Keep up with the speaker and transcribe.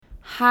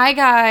Hi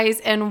guys,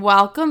 and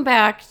welcome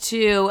back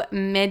to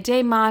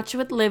Midday Matcha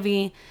with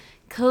Livy.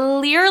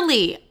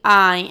 Clearly,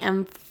 I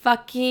am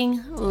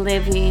fucking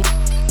Livy.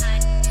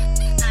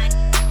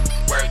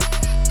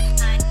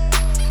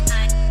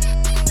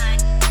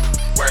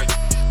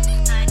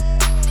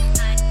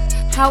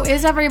 How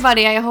is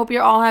everybody? I hope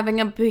you're all having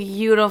a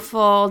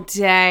beautiful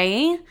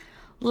day.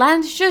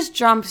 Let's just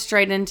jump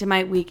straight into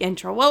my week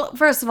intro. Well,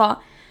 first of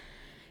all,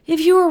 if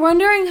you were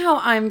wondering how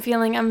I'm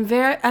feeling,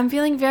 I'm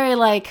feeling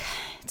very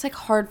it's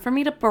hard for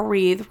me to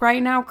breathe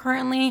right now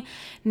currently.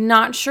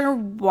 Not sure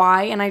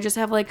why, and I just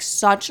have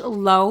such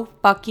low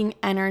fucking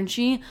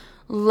energy.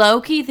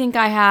 Low-key think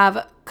I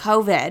have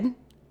COVID.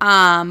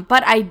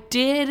 But I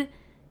did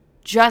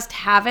just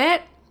have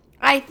it,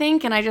 I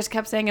think, and I just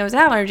kept saying it was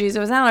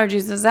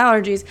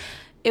allergies.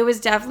 It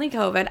was definitely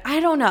COVID. I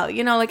don't know.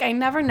 I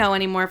never know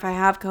anymore if I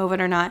have COVID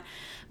or not.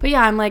 But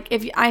yeah, I'm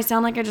if I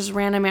sound like I just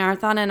ran a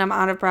marathon and I'm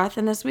out of breath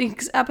in this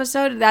week's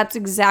episode, that's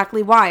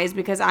exactly why. Is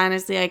because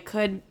honestly, I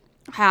could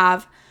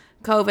have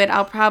COVID.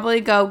 I'll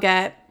probably go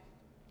get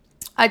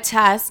a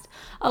test,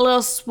 a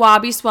little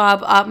swab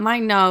up my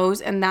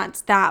nose, and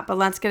that's that. But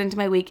let's get into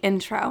my week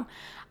intro.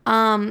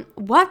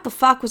 What the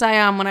fuck was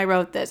I on when I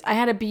wrote this? I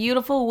had a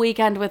beautiful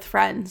weekend with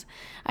friends.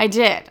 I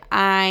did.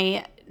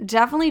 I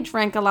definitely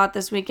drank a lot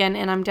this weekend,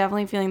 and I'm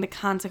definitely feeling the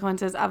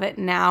consequences of it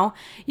now.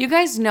 You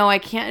guys know I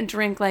can't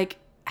drink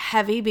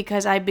heavy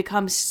because I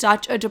become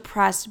such a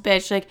depressed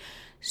bitch.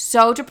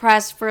 So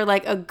depressed for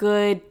a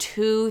good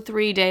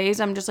 2-3 days.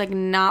 I'm just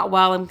not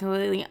well. I'm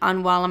completely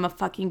unwell. I'm a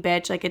fucking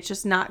bitch. It's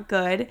just not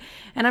good.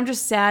 And I'm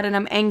just sad and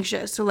I'm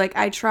anxious. So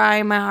I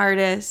try my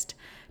hardest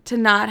to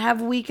not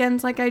have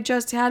weekends like I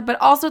just had. But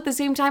also at the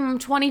same time, I'm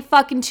 20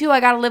 fucking 2. I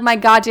gotta live my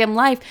goddamn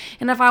life.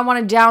 And if I want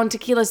to down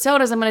tequila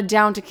sodas, I'm gonna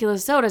down tequila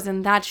sodas.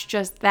 And that's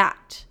just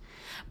that.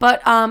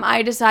 But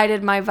I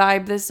decided my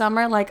vibe this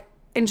summer,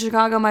 in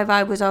Chicago, my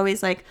vibe was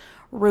always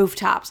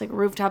rooftops.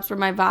 Rooftops were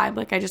my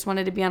vibe. I just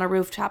wanted to be on a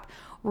rooftop.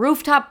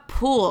 Rooftop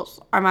pools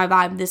are my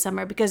vibe this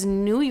summer because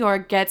New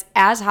York gets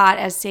as hot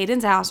as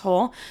Satan's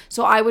asshole.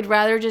 So I would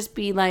rather just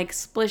be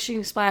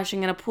splishing,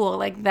 splashing in a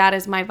pool. That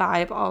is my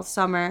vibe all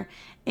summer.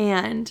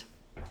 And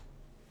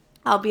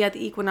I'll be at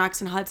the Equinox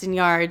in Hudson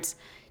Yards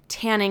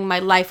tanning my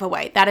life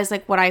away. That is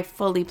what I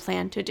fully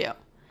plan to do.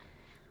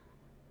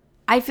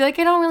 I feel I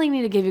don't really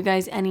need to give you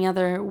guys any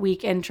other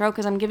week intro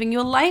because I'm giving you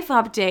a life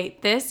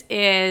update. This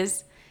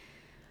is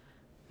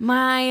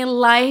my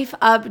life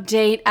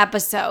update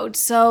episode.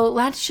 So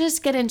let's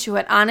just get into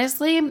it.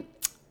 Honestly,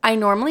 I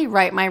normally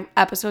write my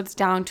episodes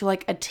down to a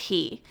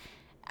T.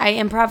 I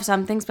improv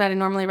some things, but I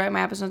normally write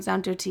my episodes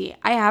down to a T.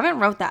 I haven't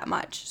wrote that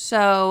much.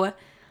 So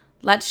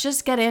let's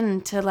just get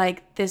into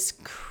this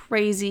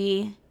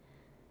crazy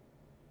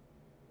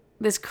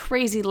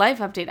life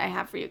update I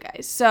have for you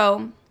guys.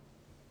 So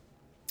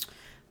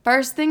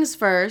first things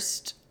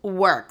first,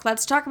 work.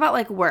 Let's talk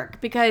about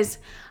work because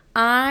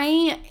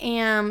obviously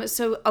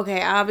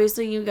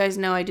you guys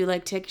know I do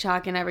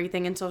TikTok and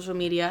everything and social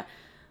media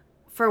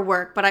for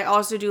work, but I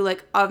also do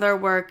other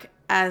work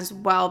as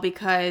well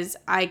because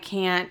I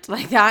can't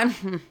that.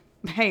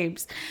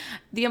 Babes,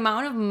 the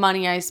amount of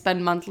money I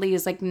spend monthly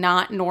is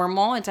not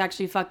normal. It's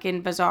actually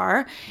fucking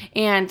bizarre.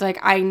 And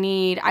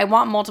I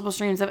want multiple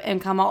streams of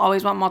income. I'll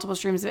always want multiple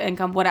streams of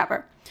income,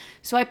 whatever.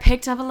 So I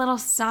picked up a little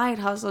side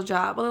hustle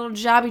job, a little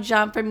jobby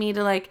job for me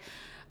to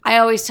I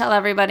always tell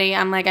everybody,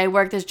 I'm I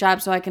work this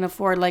job so I can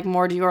afford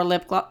more Dior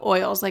lip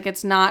oils.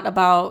 It's not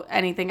about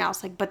anything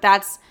else. But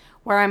that's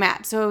where I'm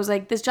at. So it was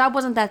this job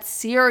wasn't that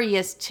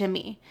serious to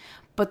me.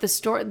 But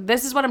this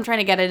is what I'm trying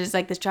to get at is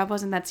this job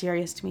wasn't that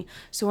serious to me.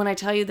 So when I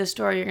tell you the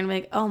story, you're going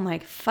to be oh my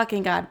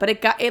fucking God. But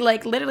it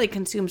literally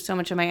consumes so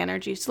much of my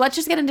energy. So let's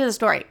just get into the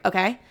story,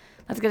 okay?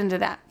 Let's get into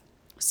that.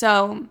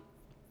 So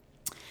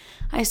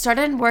I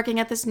started working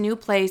at this new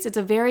place. It's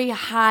a very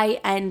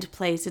high-end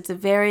place. It's a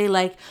very,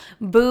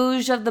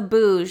 bouge of the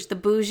bouge. The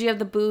bougie of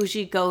the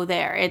bougie go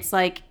there. It's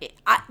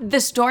the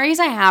stories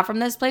I have from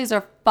this place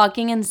are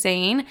fucking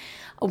insane.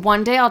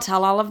 One day I'll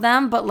tell all of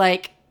them, but,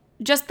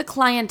 just the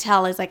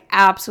clientele is,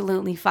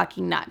 absolutely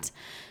fucking nuts.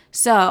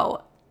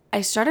 So I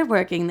started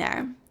working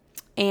there,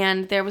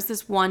 and there was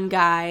this one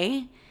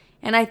guy,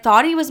 and I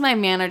thought he was my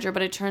manager,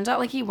 but it turns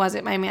out, he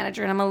wasn't my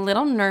manager, and I'm a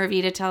little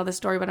nervy to tell the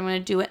story, but I'm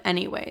going to do it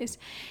anyways.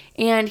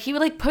 And he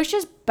would, push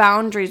his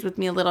boundaries with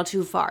me a little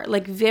too far,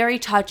 very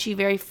touchy,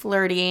 very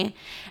flirty,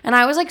 and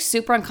I was,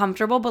 super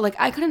uncomfortable, but,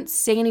 I couldn't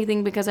say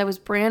anything because I was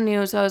brand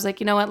new, so I was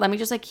you know what, let me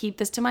just, keep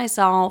this to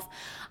myself.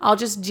 I'll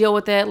just deal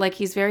with it.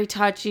 He's very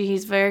touchy,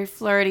 he's very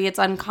flirty, it's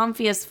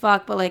uncomfy as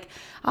fuck, but,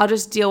 I'll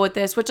just deal with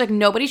this, which,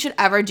 nobody should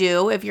ever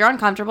do. If you're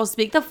uncomfortable,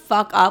 speak the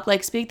fuck up,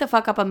 speak the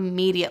fuck up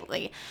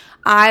immediately.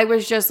 I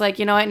was just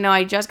you know what, no,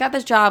 I just got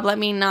this job, let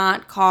me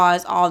not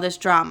cause all this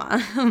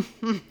drama.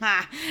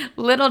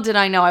 Little did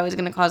I know I was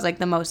going to cause,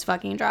 the most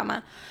fucking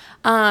drama.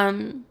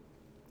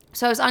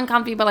 So I was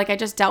uncomfy, but like I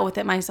just dealt with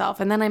it myself.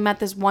 And then I met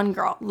this one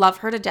girl, love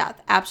her to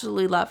death,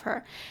 absolutely love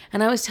her.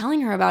 And I was telling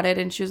her about it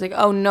and she was like,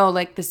 oh no,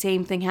 like the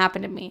same thing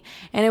happened to me.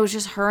 And it was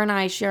just her and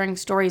I sharing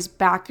stories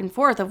back and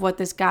forth of what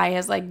this guy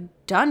has like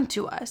done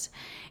to us.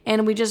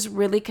 And we just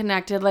really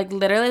connected, like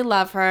literally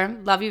love her,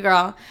 love you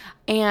girl.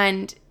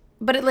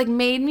 But it like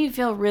made me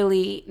feel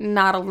really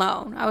not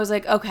alone. I was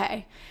like,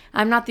 okay,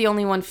 I'm not the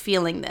only one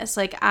feeling this.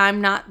 Like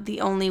I'm not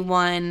the only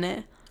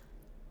one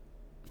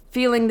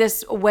feeling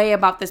this way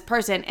about this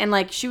person. And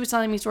like she was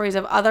telling me stories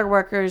of other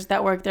workers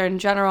that work there in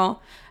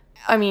general.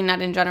 I mean,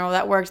 not in general,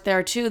 that worked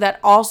there too, that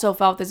also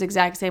felt this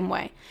exact same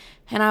way.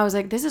 And I was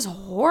like, this is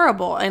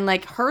horrible. And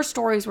like her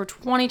stories were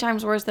 20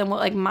 times worse than what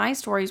like my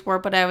stories were.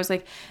 But I was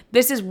like,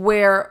 this is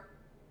where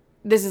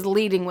this is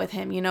leading with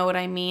him. You know what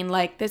I mean?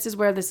 Like this is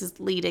where this is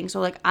leading. So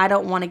like, I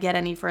don't want to get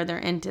any further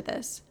into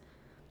this.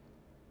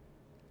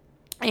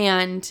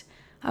 And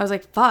I was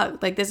like,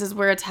 fuck, like this is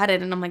where it's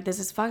headed. And I'm like, this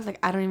is fucked. Like,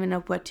 I don't even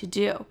know what to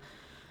do.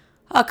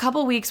 A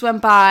couple weeks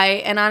went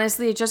by and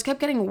honestly, it just kept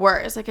getting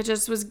worse. Like it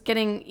just was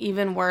getting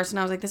even worse. And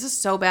I was like, this is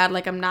so bad.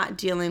 Like I'm not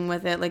dealing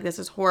with it. Like this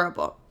is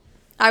horrible.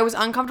 I was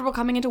uncomfortable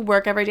coming into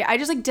work every day. I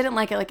just like didn't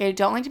like it. Like I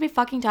don't like to be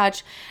fucking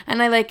touched.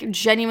 And I like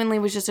genuinely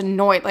was just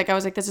annoyed. Like I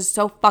was like, this is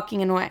so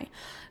fucking annoying.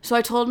 So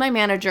I told my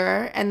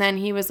manager and then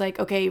he was like,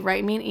 okay,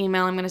 write me an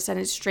email. I'm going to send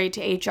it straight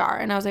to HR.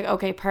 And I was like,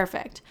 okay,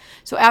 perfect.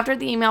 So after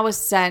the email was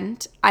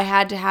sent, I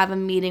had to have a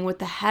meeting with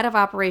the head of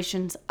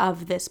operations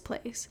of this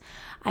place.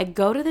 I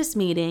go to this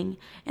meeting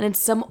and it's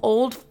some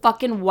old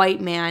fucking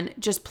white man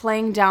just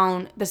playing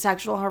down the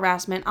sexual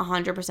harassment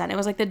 100%. It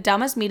was like the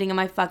dumbest meeting of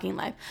my fucking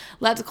life.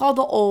 Let's call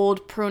the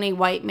old pruny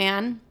white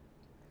man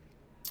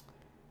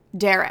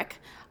Derek.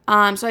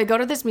 So I go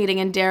to this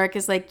meeting and Derek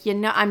is like,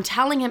 I'm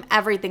telling him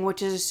everything,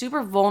 which is a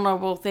super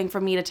vulnerable thing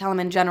for me to tell him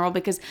in general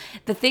because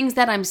the things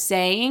that I'm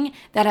saying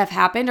that have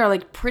happened are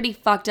like pretty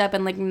fucked up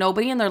and like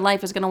nobody in their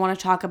life is going to want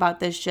to talk about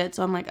this shit.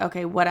 So I'm like,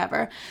 okay,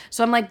 whatever.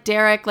 So I'm like,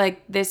 Derek,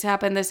 like this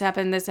happened.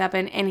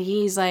 And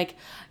he's like,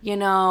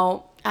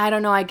 I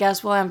don't know, I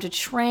guess we'll have to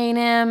train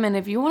him. And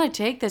if you want to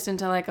take this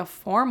into like a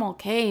formal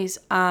case,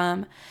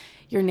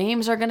 your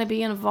names are going to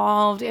be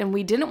involved. And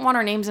we didn't want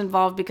our names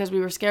involved because we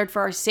were scared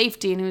for our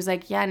safety. And he was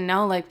like, yeah,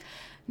 no, like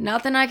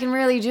nothing I can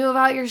really do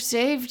about your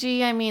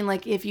safety. I mean,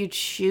 like if you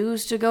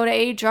choose to go to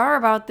HR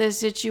about this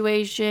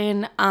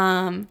situation,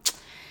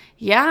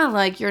 yeah,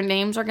 like your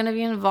names are going to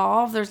be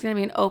involved. There's going to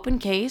be an open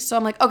case. So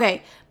I'm like,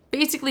 okay,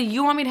 basically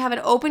you want me to have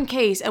an open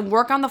case and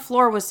work on the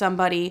floor with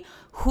somebody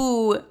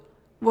who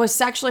was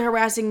sexually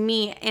harassing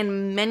me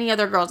and many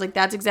other girls. Like,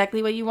 that's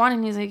exactly what you want.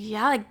 And he's like,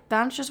 yeah, like,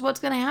 that's just what's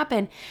going to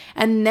happen.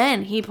 And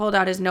then he pulled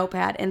out his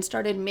notepad and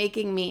started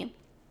making me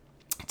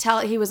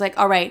he was like,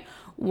 all right,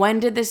 when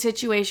did this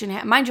situation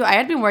happen? Mind you, I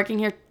had been working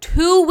here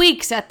 2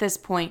 weeks at this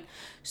point.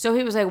 So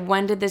he was like,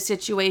 when did this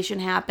situation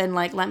happen?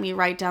 Like, let me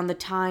write down the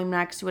time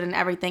next to it and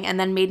everything. And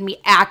then made me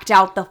act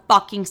out the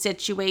fucking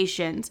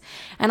situations.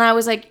 And I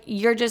was like,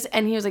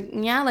 and he was like,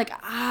 yeah, like,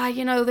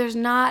 there's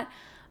not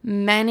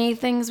many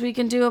things we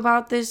can do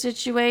about this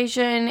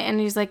situation. And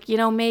he's like,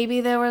 maybe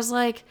there was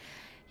like,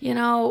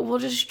 we'll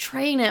just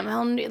train him.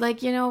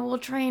 We'll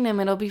train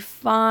him. It'll be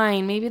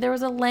fine. Maybe there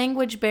was a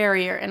language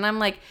barrier. And I'm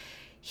like,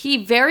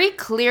 he very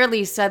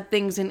clearly said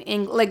things in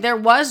English. Like there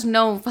was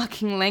no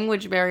fucking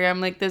language barrier.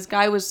 I'm like, this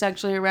guy was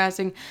sexually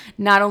harassing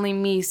not only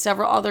me,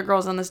 several other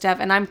girls on the staff.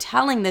 And I'm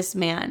telling this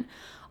man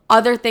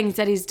other things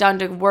that he's done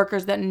to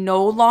workers that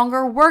no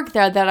longer work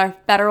there that are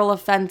federal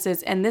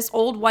offenses. And this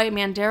old white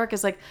man, Derek,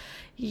 is like,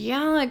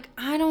 yeah, like,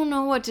 I don't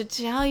know what to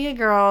tell you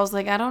girls.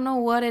 Like, I don't know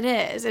what it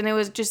is. And it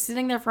was just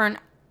sitting there for an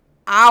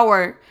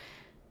hour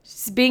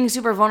being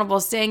super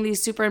vulnerable, saying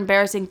these super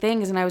embarrassing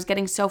things. And I was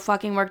getting so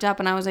fucking worked up.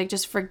 And I was like,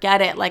 just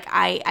forget it. Like,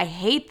 I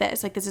hate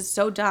this. Like, this is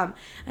so dumb.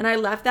 And I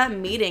left that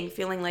meeting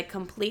feeling like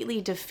completely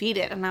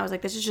defeated. And I was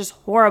like, this is just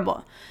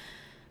horrible.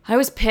 I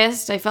was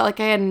pissed. I felt like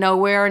I had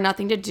nowhere or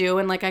nothing to do.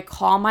 And like I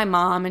call my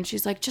mom and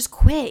she's like, just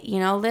quit,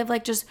 live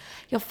like just,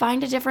 you'll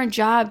find a different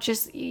job.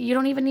 Just, you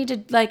don't even need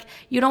to like,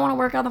 you don't want to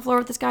work on the floor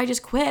with this guy,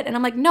 just quit. And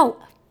I'm like, no,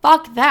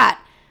 fuck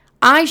that.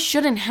 I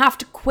shouldn't have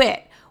to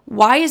quit.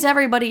 Why is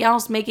everybody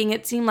else making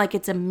it seem like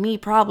it's a me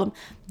problem?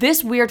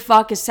 This weird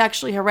fuck is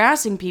sexually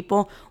harassing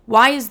people.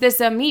 Why is this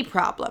a me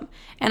problem?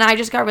 And I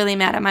just got really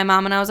mad at my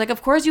mom and I was like,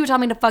 of course you would tell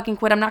me to fucking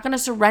quit. I'm not going to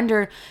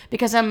surrender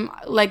because I'm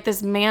like,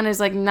 this man is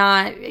like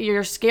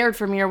you're scared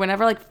for me or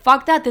whatever. Like,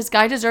 fuck that. This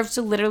guy deserves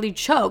to literally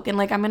choke. And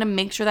like, I'm going to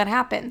make sure that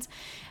happens.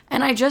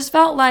 And I just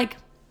felt like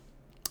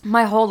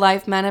my whole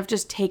life men have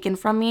just taken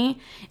from me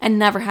and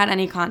never had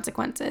any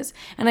consequences.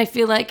 And I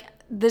feel like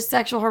this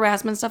sexual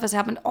harassment stuff has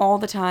happened all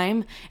the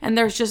time and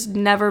there's just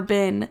never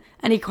been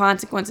any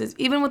consequences.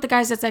 Even with the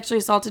guys that sexually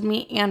assaulted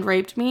me and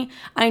raped me,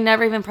 I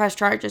never even pressed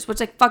charges, which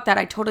like, fuck that.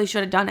 I totally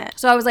should have done it.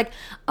 So I was like,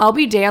 I'll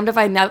be damned if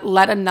I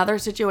let another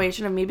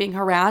situation of me being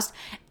harassed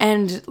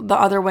and the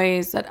other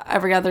ways that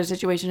every other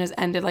situation has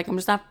ended. Like, I'm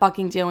just not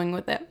fucking dealing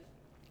with it.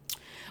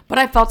 But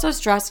I felt so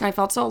stressed and I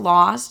felt so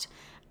lost.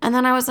 And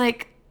then I was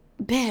like,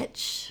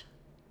 bitch,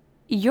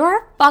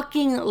 you're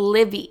fucking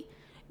Livy.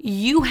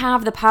 You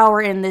have the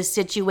power in this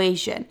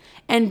situation.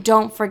 And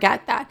don't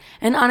forget that.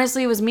 And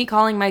honestly, it was me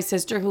calling my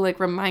sister who like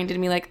reminded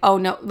me like, oh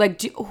no,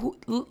 like,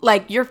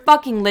 like you're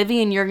fucking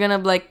Livy and you're gonna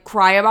like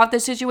cry about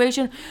this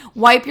situation.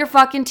 Wipe your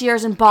fucking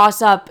tears and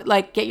boss up.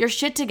 Like get your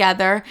shit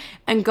together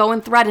and go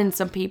and threaten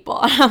some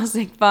people. And I was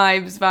like,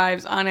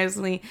 vibes,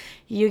 honestly.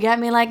 You get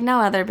me like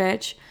no other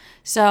bitch.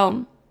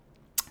 So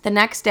the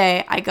next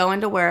day I go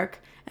into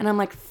work and I'm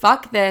like,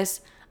 fuck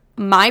this.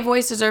 My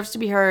voice deserves to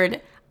be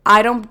heard.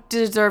 I don't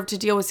deserve to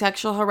deal with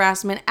sexual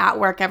harassment at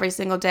work every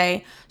single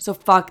day, so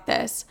fuck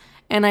this.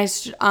 And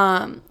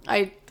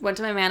I went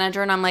to my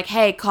manager and I'm like,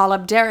 hey, call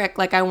up Derek.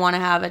 Like, I want to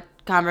have a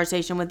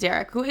conversation with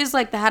Derek, who is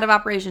like the head of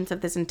operations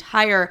of this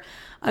entire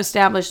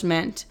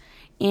establishment.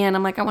 And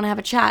I'm like, I want to have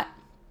a chat.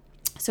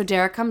 So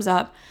Derek comes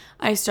up.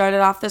 I started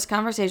off this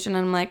conversation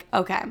and I'm like,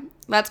 okay,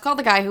 let's call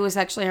the guy who was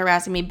sexually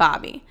harassing me,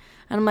 Bobby.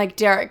 And I'm like,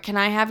 Derek, can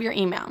I have your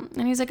email?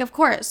 And he's like, of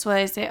course. So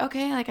I say,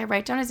 okay, like I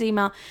write down his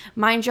email.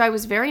 Mind you, I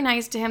was very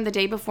nice to him the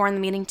day before in the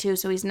meeting too,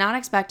 so he's not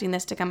expecting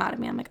this to come out of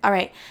me. I'm like, all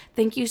right,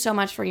 thank you so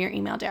much for your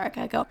email, Derek.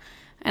 I go,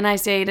 and I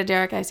say to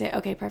Derek, I say,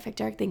 okay, perfect,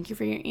 Derek, thank you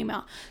for your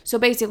email. So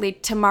basically,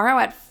 tomorrow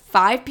at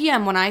 5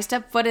 p.m. when I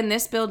step foot in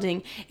this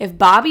building, if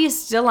Bobby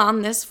is still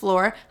on this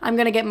floor, I'm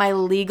going to get my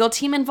legal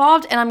team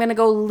involved and I'm going to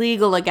go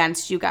legal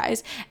against you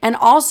guys. And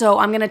also,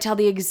 I'm going to tell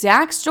the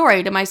exact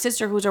story to my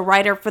sister who's a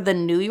writer for the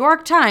New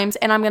York Times,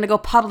 and I'm going to go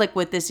public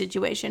with this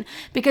situation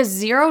because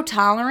zero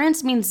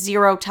tolerance means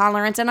zero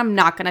tolerance, and I'm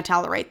not going to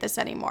tolerate this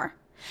anymore.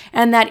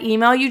 And that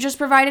email you just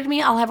provided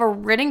me, I'll have a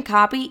written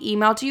copy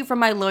emailed to you from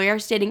my lawyer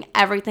stating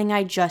everything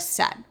I just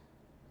said.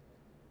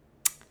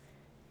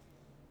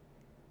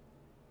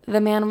 The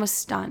man was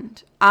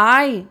stunned.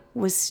 I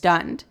was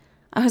stunned.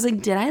 I was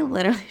like, did I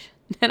literally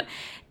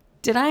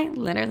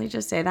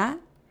just say that?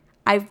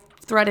 I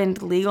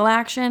threatened legal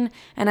action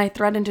and I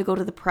threatened to go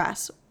to the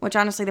press, which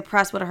honestly the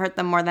press would have hurt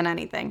them more than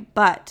anything.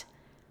 But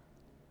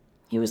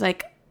he was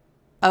like,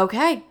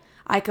 okay,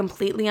 I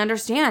completely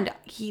understand.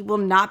 He will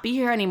not be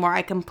here anymore.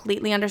 I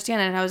completely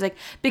understand it. And I was like,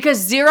 because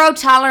zero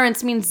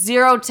tolerance means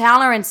zero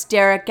tolerance,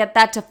 Derek. Get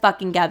that to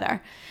fucking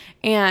together.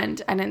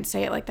 And I didn't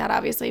say it like that,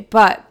 obviously,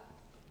 but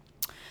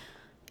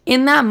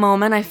in that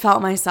moment, I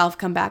felt myself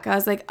come back. I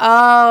was like,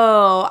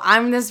 oh,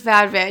 I'm this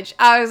bad bitch.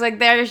 I was like,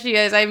 there she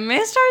is. I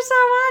missed her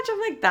so much. I'm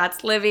like,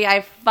 that's Livy.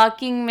 I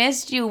fucking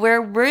missed you.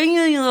 Where were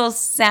you, you little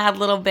sad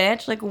little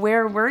bitch? Like,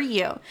 where were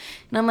you?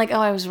 And I'm like, oh,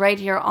 I was right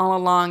here all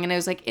along. And I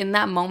was like, in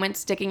that moment,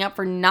 sticking up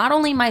for not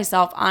only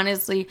myself.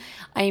 Honestly,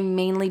 I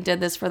mainly did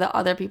this for the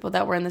other people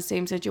that were in the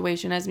same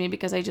situation as me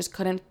because I just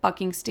couldn't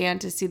fucking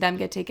stand to see them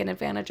get taken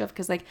advantage of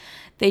because, like,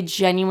 they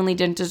genuinely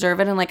didn't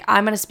deserve it. And, like,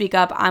 I'm going to speak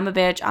up. I'm a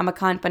bitch. I'm a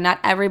cunt. But not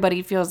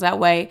everybody feels that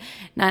way.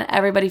 Not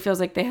everybody feels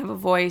like they have a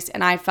voice.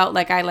 And I felt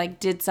like I, like,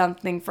 did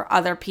something for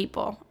other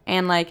people.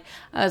 And, like,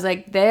 I was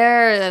like,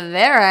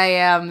 there I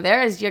am.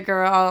 There's your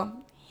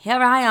girl. Here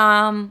I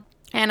am.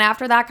 And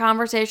after that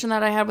conversation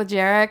that I had with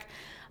Derek,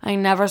 I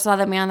never saw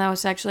the man that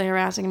was sexually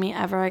harassing me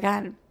ever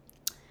again.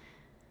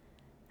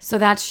 So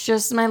that's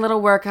just my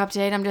little work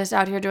update. I'm just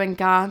out here doing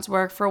God's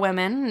work for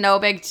women. No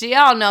big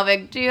deal, no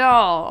big deal.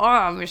 Oh,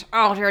 I'm just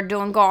out here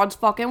doing God's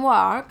fucking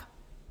work.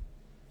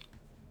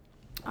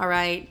 All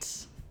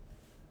right.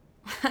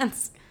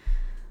 That's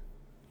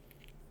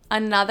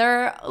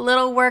another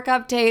little work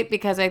update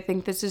because I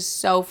think this is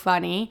so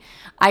funny.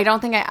 I don't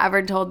think I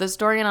ever told this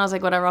story, and I was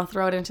like, whatever, I'll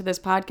throw it into this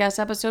podcast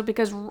episode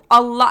because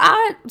a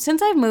lot,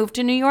 since I've moved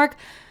to New York,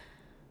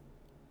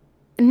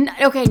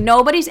 okay,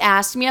 nobody's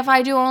asked me if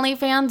I do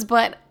OnlyFans,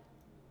 but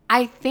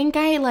I think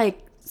I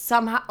like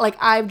somehow, like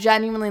I've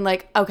genuinely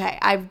like, okay,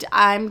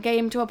 I'm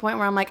game to a point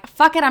where I'm like,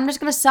 fuck it, I'm just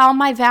going to sell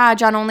my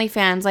vag on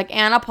OnlyFans. Like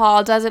Anna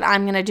Paul does it,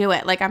 I'm going to do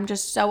it. Like I'm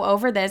just so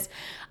over this.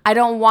 I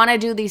don't want to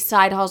do these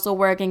side hustle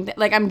working.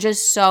 Like, I'm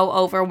just so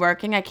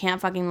overworking. I can't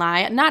fucking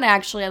lie. Not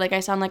actually. Like, I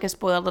sound like a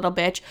spoiled little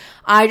bitch.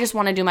 I just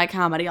want to do my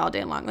comedy all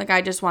day long. Like,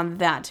 I just want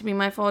that to be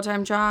my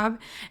full-time job.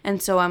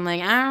 And so I'm like,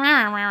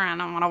 I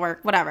don't want to work.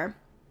 Whatever.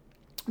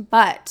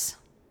 But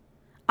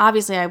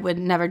obviously, I would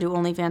never do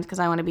OnlyFans because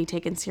I want to be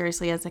taken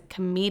seriously as a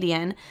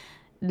comedian.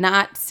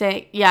 Not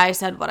say, yeah, I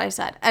said what I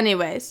said.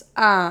 Anyways,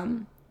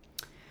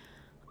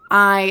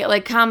 I,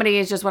 like, comedy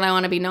is just what I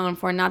want to be known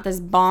for, not this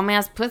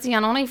bomb-ass pussy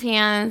on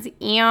OnlyFans.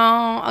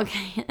 Ew.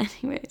 Okay,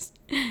 anyways.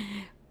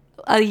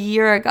 A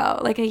year ago,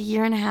 like a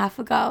year and a half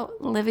ago,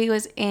 Livy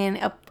was in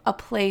a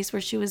place where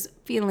she was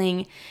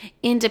feeling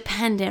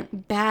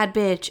independent, bad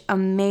bitch,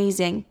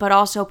 amazing, but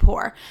also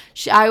poor.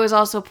 I was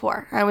also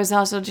poor. I was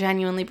also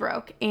genuinely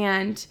broke.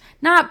 And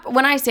not,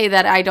 when I say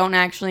that, I don't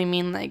actually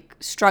mean, like,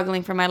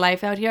 struggling for my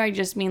life out here. I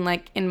just mean,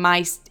 like, in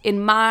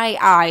my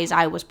eyes,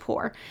 I was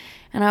poor.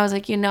 And I was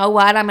like, you know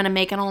what? I'm going to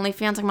make an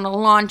OnlyFans. I'm going to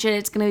launch it.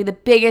 It's going to be the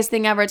biggest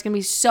thing ever. It's going to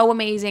be so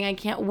amazing. I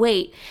can't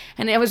wait.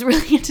 And I was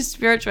really into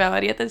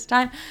spirituality at this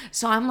time.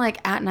 So I'm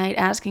like at night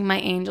asking my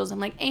angels. I'm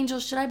like,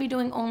 angels, should I be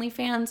doing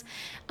OnlyFans?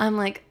 I'm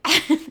like,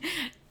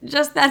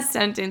 just that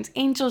sentence.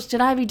 Angels,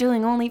 should I be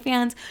doing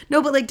OnlyFans?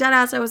 No, but like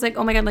deadass, I was like,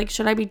 oh my God, like,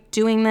 should I be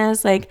doing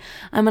this? Like,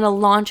 I'm going to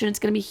launch it. It's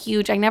going to be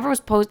huge. I never was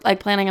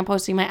planning on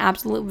posting my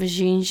absolute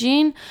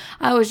vagine.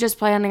 I was just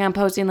planning on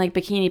posting like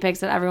bikini pics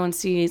that everyone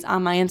sees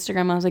on my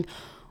Instagram. I was like,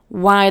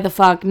 why the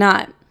fuck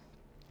not?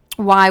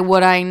 Why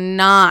would I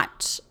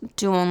not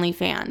do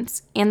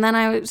OnlyFans? And then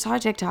I saw a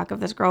TikTok of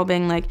this girl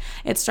being like,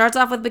 it starts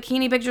off with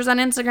bikini pictures on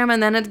Instagram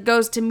and then it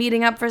goes to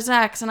meeting up for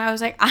sex. And I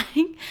was like,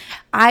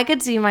 I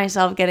could see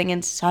myself getting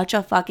in such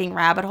a fucking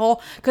rabbit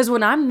hole. Because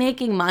when I'm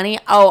making money,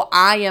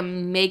 I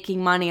am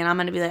making money. And I'm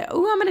going to be like,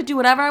 I'm going to do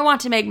whatever I want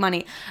to make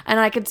money. And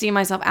I could see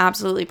myself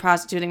absolutely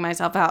prostituting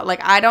myself out.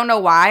 Like, I don't know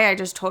why. I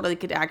just totally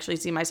could actually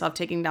see myself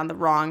taking down the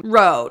wrong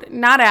road.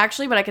 Not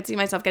actually, but I could see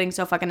myself getting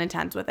so fucking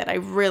intense with it. I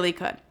really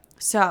could.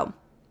 So,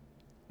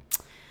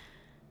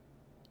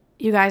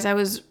 you guys, I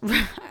was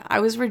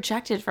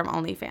rejected from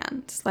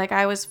OnlyFans. Like,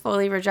 I was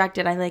fully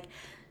rejected. I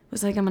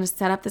was like, I'm going to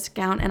set up this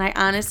account. And I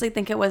honestly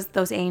think it was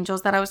those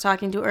angels that I was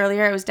talking to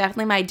earlier. It was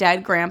definitely my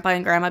dead grandpa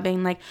and grandma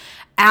being like,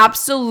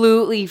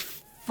 absolutely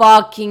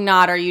fucking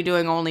not are you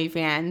doing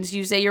OnlyFans.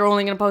 You say you're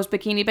only going to post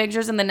bikini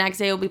pictures and the next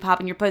day you'll be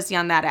popping your pussy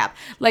on that app.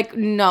 Like,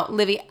 no,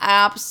 Livy,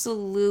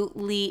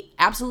 absolutely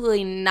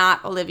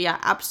not, Olivia.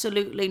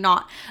 Absolutely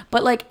not.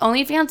 But like,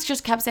 OnlyFans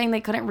just kept saying they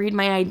couldn't read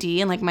my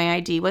ID and like my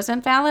ID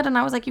wasn't valid. And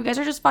I was like, you guys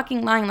are just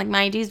fucking lying. Like,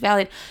 my ID is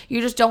valid.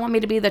 You just don't want me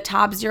to be the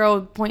top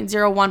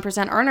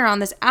 0.01% earner on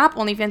this app,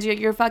 OnlyFans.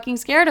 You're fucking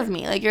scared of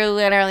me. Like, you're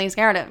literally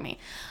scared of me.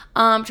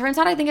 Turns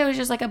out I think it was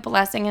just like a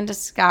blessing in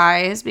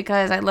disguise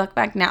because I look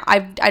back now.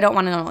 I don't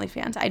want an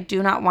OnlyFans. I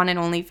do not want an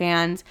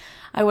OnlyFans.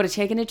 I would have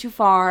taken it too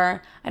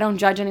far. I don't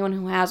judge anyone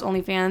who has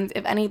OnlyFans.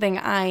 If anything,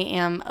 I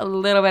am a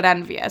little bit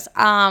envious.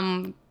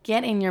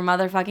 Get in your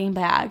motherfucking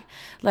bag.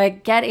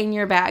 Like, get in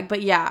your bag.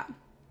 But yeah,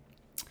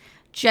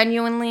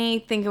 genuinely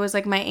think it was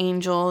like my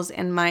angels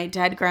and my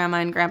dead grandma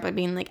and grandpa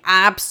being like,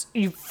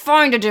 you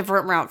find a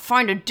different route,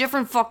 find a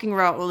different fucking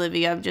route,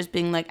 Olivia. Just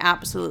being like,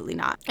 absolutely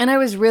not. And I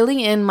was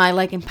really in my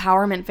like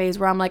empowerment phase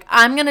where I'm like,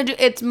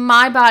 it's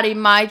my body,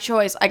 my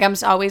choice. Like, I'm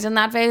always in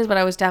that phase, but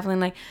I was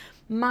definitely like,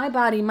 my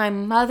body, my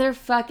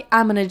motherfucking,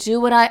 I'm gonna do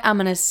what I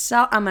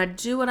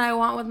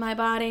want with my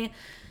body.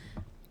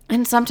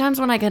 And sometimes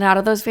when I get out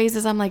of those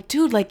phases, I'm like,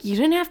 dude, like, you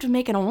didn't have to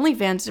make an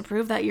OnlyFans to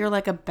prove that you're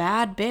like a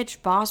bad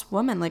bitch boss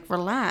woman. Like,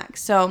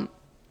 relax. So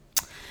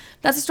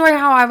that's the story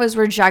how I was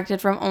rejected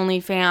from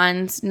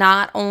OnlyFans,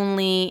 not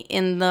only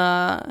in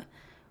the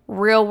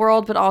real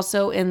world, but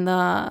also in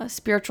the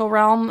spiritual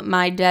realm.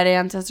 My dead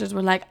ancestors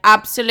were like,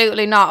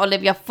 absolutely not,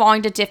 Olivia.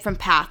 Find a different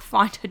path.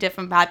 Find a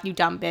different path, you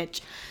dumb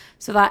bitch.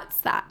 So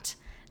that's that.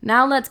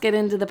 Now let's get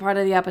into the part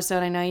of the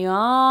episode I know you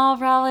all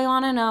probably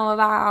want to know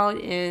about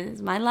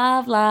is my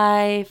love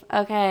life.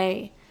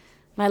 Okay,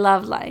 my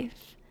love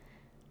life.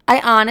 I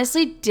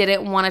honestly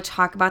didn't want to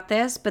talk about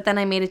this, but then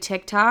I made a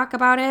TikTok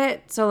about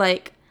it. So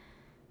like,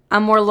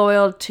 I'm more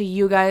loyal to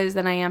you guys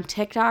than I am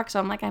TikTok. So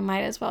I'm like, I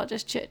might as well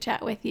just chit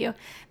chat with you.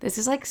 This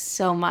is like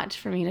so much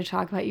for me to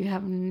talk about. You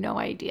have no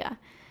idea.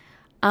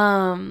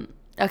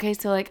 Okay,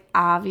 so like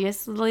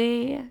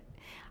obviously,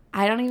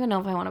 I don't even know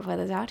if I want to put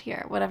this out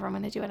here. Whatever, I'm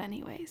going to do it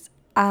anyways.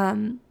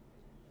 I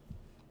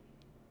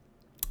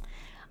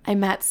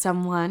met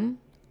someone.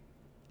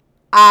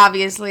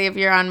 Obviously, if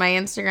you're on my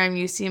Instagram,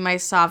 you see my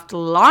soft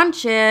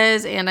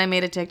launches. And I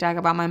made a TikTok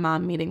about my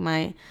mom meeting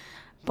my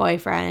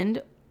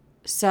boyfriend.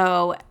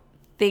 So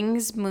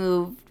things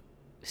moved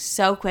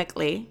so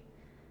quickly.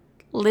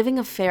 Living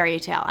a fairy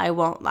tale, I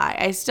won't lie.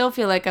 I still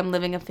feel like I'm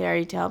living a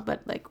fairy tale,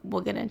 but like,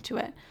 we'll get into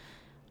it.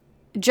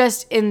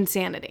 Just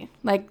insanity.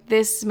 Like,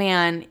 this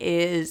man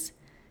is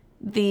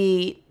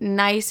the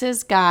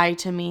nicest guy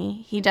to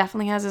me. He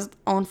definitely has his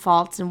own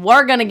faults, and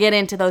we're gonna get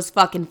into those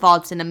fucking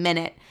faults in a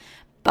minute.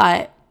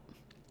 But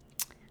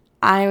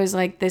I was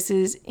like, this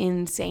is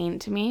insane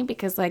to me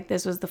because like,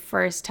 this was the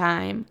first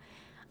time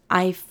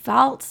I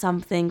felt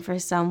something for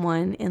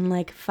someone in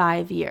like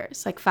 5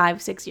 years, like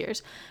 5-6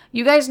 years.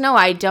 You guys know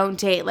I don't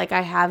date. Like,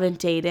 I haven't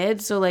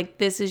dated. So like,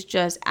 this is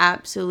just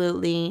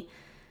absolutely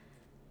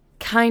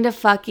kind of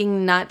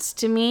fucking nuts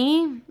to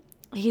me.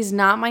 He's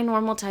not my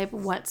normal type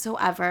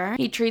whatsoever.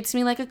 He treats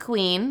me like a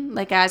queen,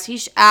 like as he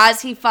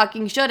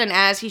fucking should, and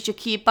as he should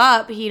keep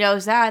up. He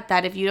knows that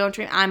if you don't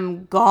treat,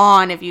 I'm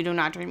gone if you do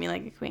not treat me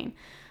like a queen.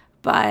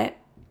 But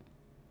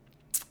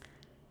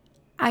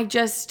I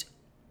just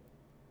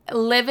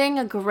living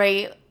a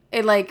great,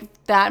 like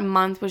that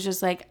month was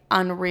just like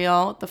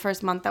unreal. The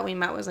first month that we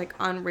met was like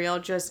unreal.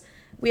 Just,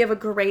 we have a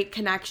great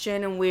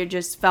connection and we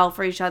just fell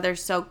for each other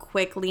so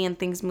quickly and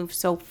things moved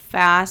so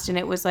fast. And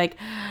it was like,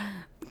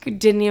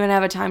 didn't even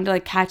have a time to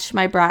like catch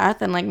my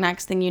breath. And like,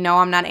 next thing you know,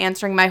 I'm not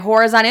answering my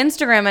whores on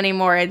Instagram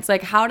anymore. It's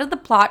like, how did the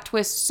plot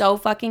twist so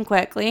fucking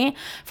quickly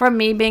from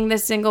me being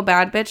this single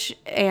bad bitch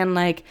and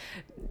like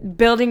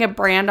building a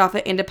brand off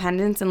of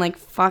independence and like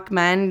fuck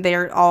men,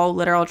 they're all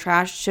literal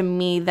trash, to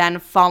me then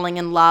falling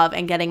in love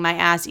and getting my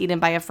ass eaten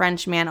by a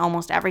French man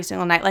almost every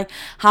single night. Like,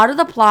 how did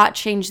the plot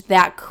change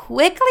that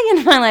quickly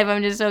in my life?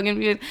 I'm just so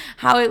confused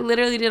how it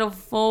literally did a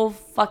full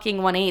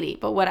fucking 180,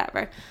 but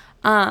whatever.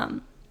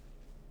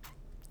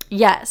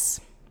 Yes,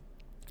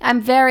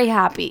 I'm very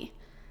happy.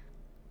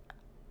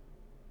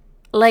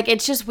 Like,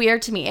 it's just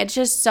weird to me. It's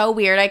just so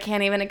weird. I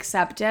can't even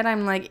accept it.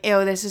 I'm like,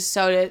 ew, this is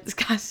so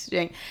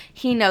disgusting.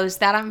 He knows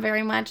that I'm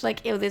very much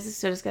like, ew, this is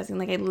so disgusting.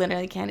 Like, I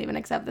literally can't even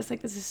accept this.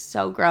 Like, this is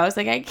so gross.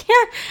 Like, I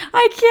can't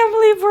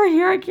believe we're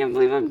here. I can't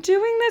believe I'm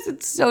doing this.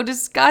 It's so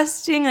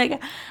disgusting. Like,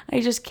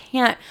 I just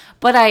can't.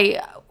 But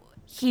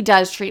he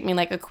does treat me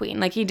like a queen.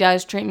 Like, he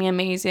does treat me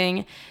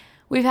amazing.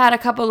 We've had a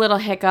couple little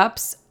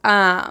hiccups.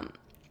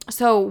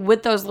 So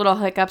with those little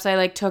hiccups, I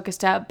like took a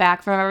step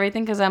back from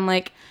everything because I'm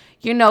like,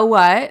 you know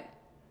what?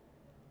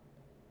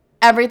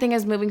 Everything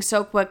is moving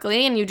so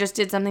quickly and you just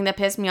did something that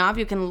pissed me off.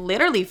 You can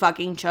literally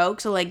fucking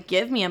choke. So like,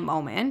 give me a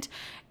moment.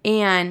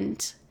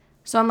 And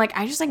so I'm like,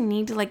 I just like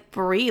need to like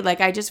breathe. Like,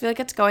 I just feel like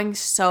it's going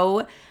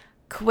so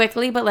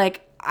quickly, but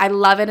like, I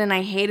love it and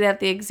I hate it at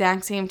the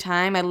exact same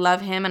time. I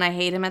love him and I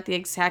hate him at the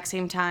exact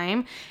same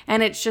time.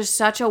 And it's just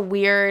such a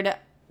weird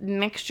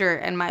mixture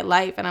in my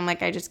life. And I'm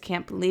like, I just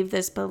can't believe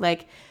this, but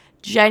like,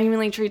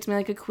 genuinely treats me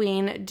like a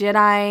queen. Did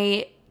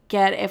I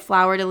get a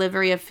flower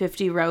delivery of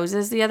 50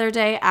 roses the other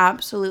day?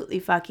 Absolutely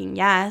fucking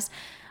yes.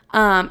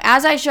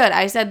 As I should.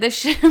 I said, this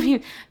should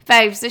be,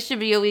 babes, this should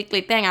be a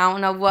weekly thing. I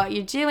don't know what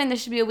you're doing.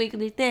 This should be a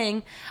weekly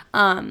thing.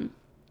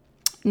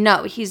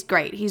 No, he's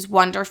great. He's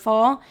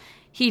wonderful.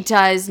 He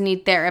does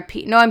need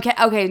therapy. No, I'm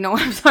kidding. Okay, no,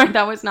 I'm sorry.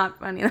 That was not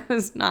funny.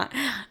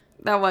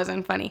 That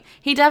wasn't funny.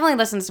 He definitely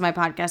listens to my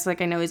podcast.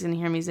 Like, I know he's going to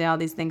hear me say all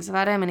these things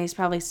about him, and he's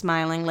probably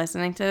smiling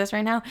listening to this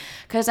right now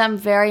because I'm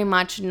very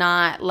much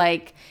not,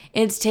 like,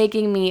 it's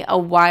taking me a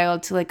while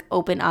to, like,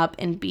 open up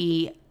and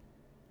be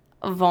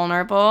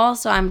vulnerable.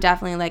 So I'm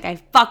definitely, like, I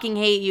fucking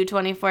hate you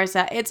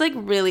 24/7. It's, like,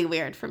 really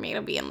weird for me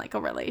to be in, like, a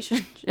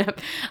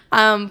relationship.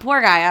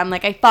 Poor guy. I'm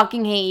like, I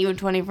fucking hate you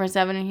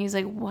 24/7. And he's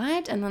like,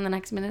 what? And then the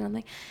next minute, I'm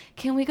like,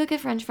 can we go get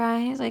french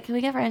fries? Like, can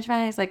we get french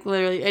fries? Like,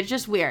 literally, it's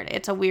just weird.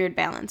 It's a weird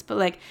balance. But,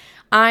 like,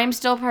 I'm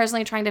still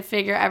personally trying to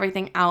figure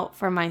everything out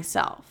for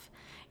myself.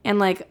 And,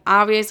 like,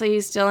 obviously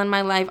he's still in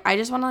my life. I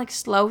just want to, like,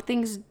 slow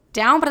things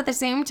down, but at the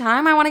same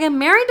time, I want to get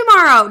married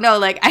tomorrow. No,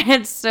 like,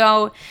 it's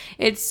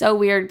so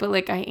weird, but,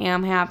 like, I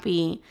am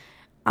happy.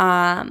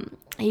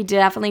 He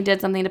definitely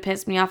did something to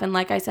piss me off. And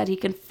like I said, he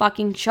can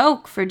fucking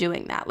choke for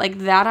doing that. Like,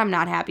 that I'm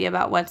not happy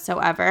about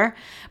whatsoever.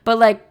 But,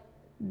 like,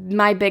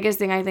 my biggest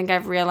thing I think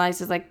I've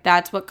realized is, like,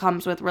 that's what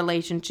comes with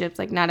relationships.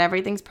 Like, not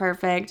everything's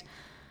perfect.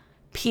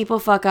 People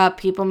fuck up,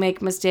 people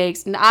make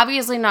mistakes, and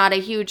obviously not a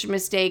huge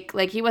mistake.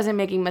 Like, he wasn't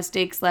making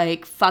mistakes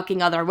like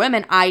fucking other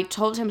women. I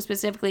told him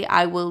specifically,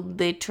 I will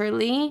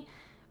literally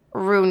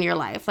ruin your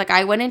life. Like,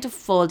 I went into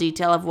full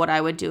detail of what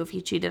I would do if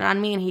he cheated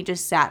on me, and he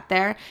just sat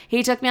there.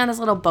 He took me on this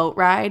little boat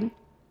ride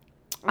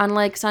on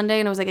like Sunday,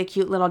 and it was like a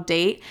cute little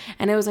date,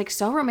 and it was like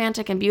so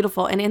romantic and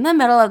beautiful. And in the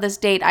middle of this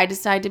date, I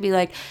decided to be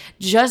like,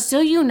 just so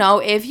you know,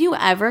 if you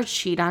ever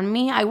cheat on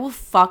me, I will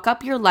fuck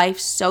up your life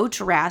so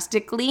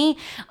drastically.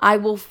 I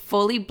will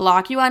fully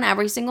block you on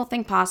every single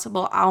thing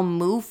possible. I'll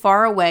move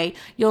far away.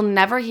 You'll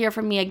never hear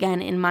from me again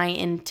in my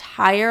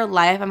entire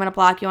life. I'm gonna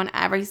block you on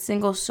every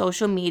single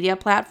social media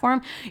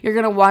platform. You're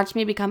gonna watch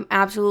me become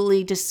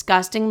absolutely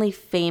disgustingly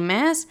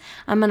famous.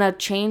 I'm gonna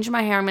change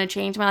my hair. I'm gonna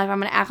change my life.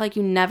 I'm gonna act like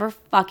you never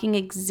fucking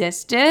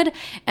existed.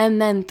 And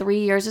then 3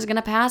 years is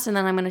gonna pass, and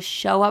then I'm gonna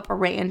show up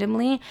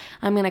randomly.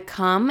 I'm gonna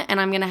come,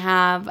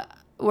 and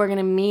we're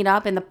gonna meet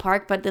up in the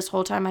park, but this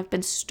whole time I've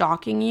been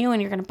stalking you,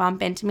 and you're gonna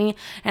bump into me,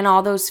 and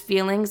all those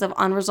feelings of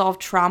unresolved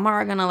trauma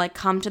are gonna like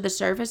come to the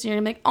surface, and you're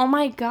gonna be like, oh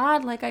my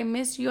God, like, I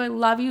miss you, I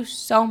love you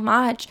so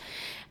much.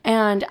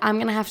 And I'm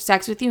gonna have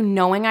sex with you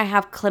knowing I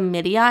have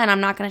chlamydia, and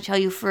I'm not gonna tell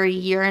you for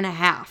 1.5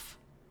 years.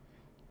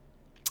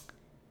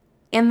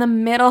 In the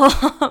middle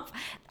of,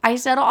 I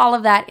said all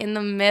of that in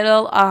the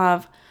middle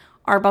of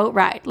our boat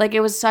ride. Like,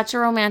 it was such a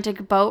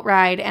romantic boat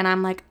ride. And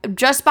I'm like,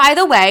 just by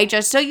the way,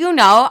 just so you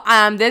know,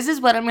 this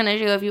is what I'm going to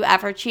do if you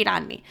ever cheat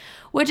on me,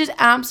 which is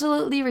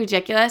absolutely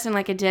ridiculous. And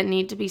like, it didn't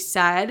need to be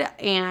said.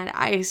 And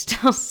I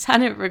still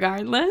said it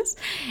regardless.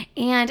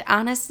 And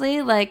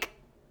honestly, like,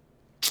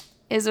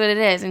 is what it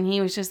is. And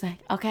he was just like,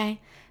 okay,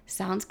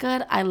 sounds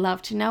good. I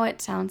love to know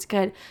it. Sounds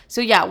good.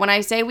 So yeah, when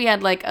I say we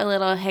had like a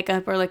little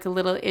hiccup or like a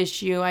little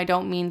issue, I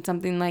don't mean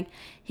something like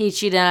he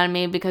cheated on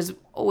me, because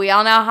we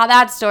all know how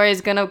that story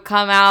is going to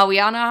come out. We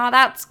all know how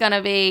that's going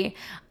to be.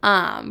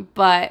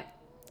 But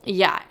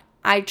yeah,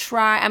 I'm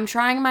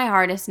trying my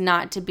hardest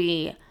not to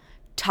be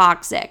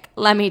toxic.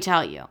 Let me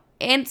tell you.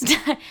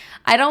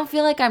 I don't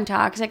feel like I'm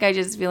toxic. I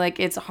just feel like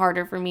it's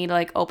harder for me to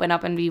like open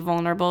up and be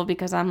vulnerable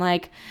because I'm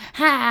like,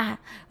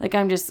 like,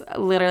 I'm just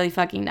literally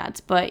fucking nuts.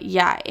 But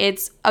yeah,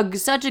 it's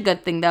such a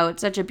good thing though.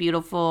 It's such a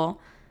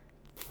beautiful,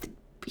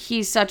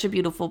 he's such a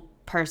beautiful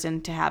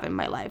person to have in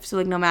my life. So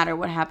like, no matter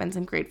what happens,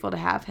 I'm grateful to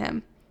have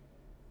him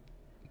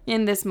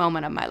in this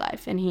moment of my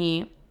life. And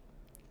he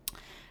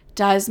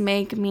does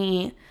make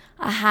me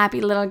a happy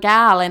little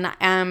gal, and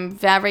I'm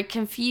very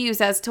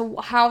confused as to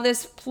how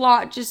this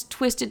plot just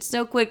twisted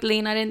so quickly,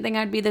 and I didn't think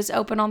I'd be this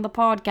open on the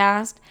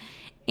podcast.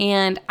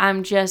 And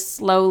I'm just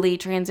slowly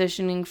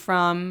transitioning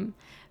from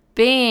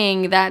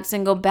being that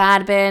single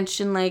bad bitch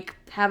and like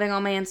having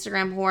all my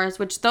Instagram whores,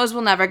 which those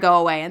will never go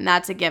away, and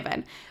that's a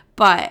given.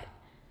 But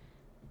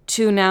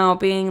to now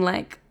being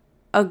like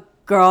a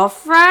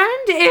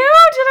girlfriend. Ew, did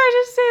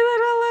I just say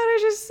that out loud? I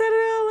just said it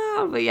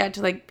out loud. But yeah,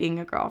 to like being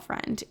a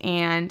girlfriend.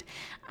 And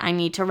I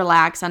need to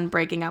relax on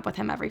breaking up with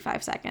him every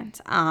 5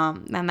 seconds.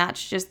 And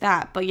that's just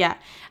that. But yeah,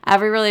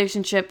 every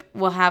relationship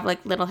will have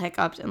like little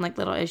hiccups and like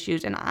little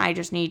issues. And I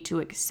just need to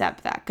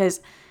accept that. Because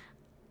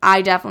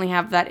I definitely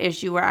have that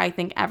issue where I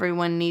think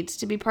everyone needs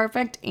to be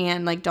perfect.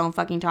 And like, don't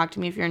fucking talk to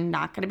me if you're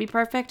not going to be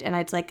perfect. And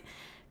it's like,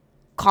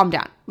 calm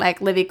down.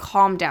 Like, Livy,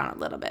 calm down a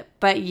little bit.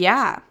 But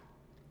yeah,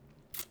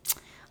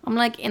 I'm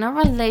like in a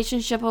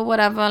relationship or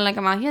whatever. Like,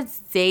 I'm out here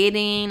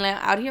dating, like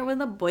out here with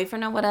a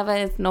boyfriend or whatever.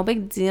 It's no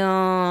big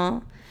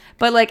deal.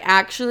 But like,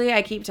 actually,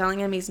 I keep telling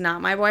him he's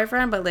not my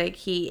boyfriend, but like,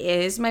 he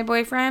is my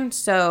boyfriend.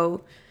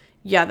 So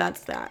yeah,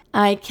 that's that.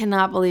 I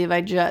cannot believe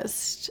I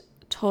just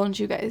told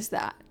you guys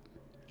that.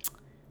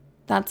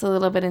 That's a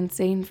little bit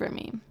insane for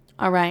me.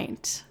 All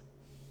right.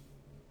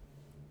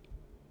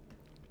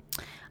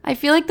 I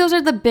feel like those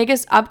are the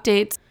biggest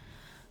updates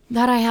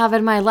that I have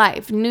in my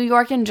life. New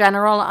York in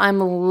general, I'm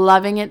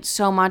loving it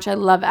so much. I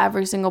love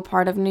every single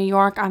part of New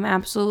York. I'm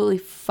absolutely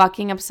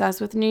fucking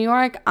obsessed with New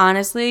York.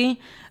 Honestly,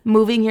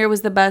 moving here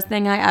was the best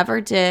thing I ever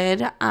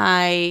did.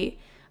 I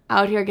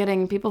out here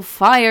getting people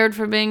fired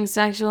for being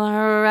sexual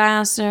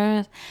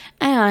harassers,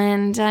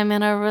 and I'm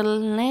in a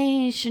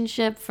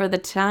relationship for the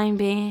time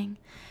being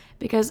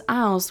because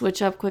I'll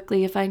switch up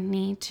quickly if I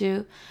need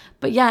to.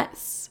 But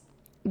yes,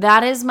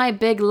 that is my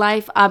big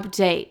life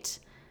update.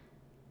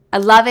 I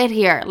love it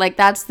here. Like,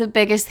 that's the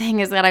biggest thing,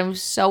 is that I'm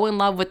so in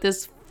love with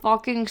this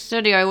fucking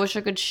city. I wish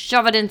I could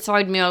shove it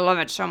inside me. I love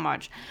it so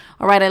much.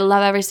 All right, I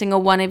love every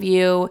single one of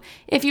you.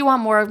 If you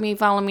want more of me,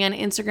 follow me on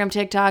Instagram,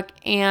 TikTok,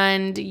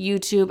 and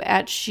YouTube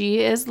at She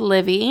Is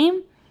Livy.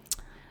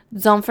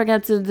 Don't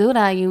forget to do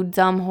that, you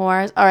dumb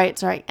whores. All right,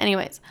 sorry.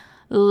 Anyways,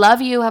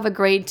 love you. Have a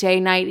great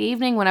day, night,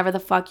 evening, whenever the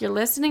fuck you're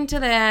listening to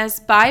this.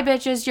 Bye,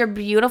 bitches. You're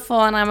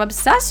beautiful, and I'm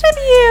obsessed with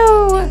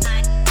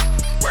you.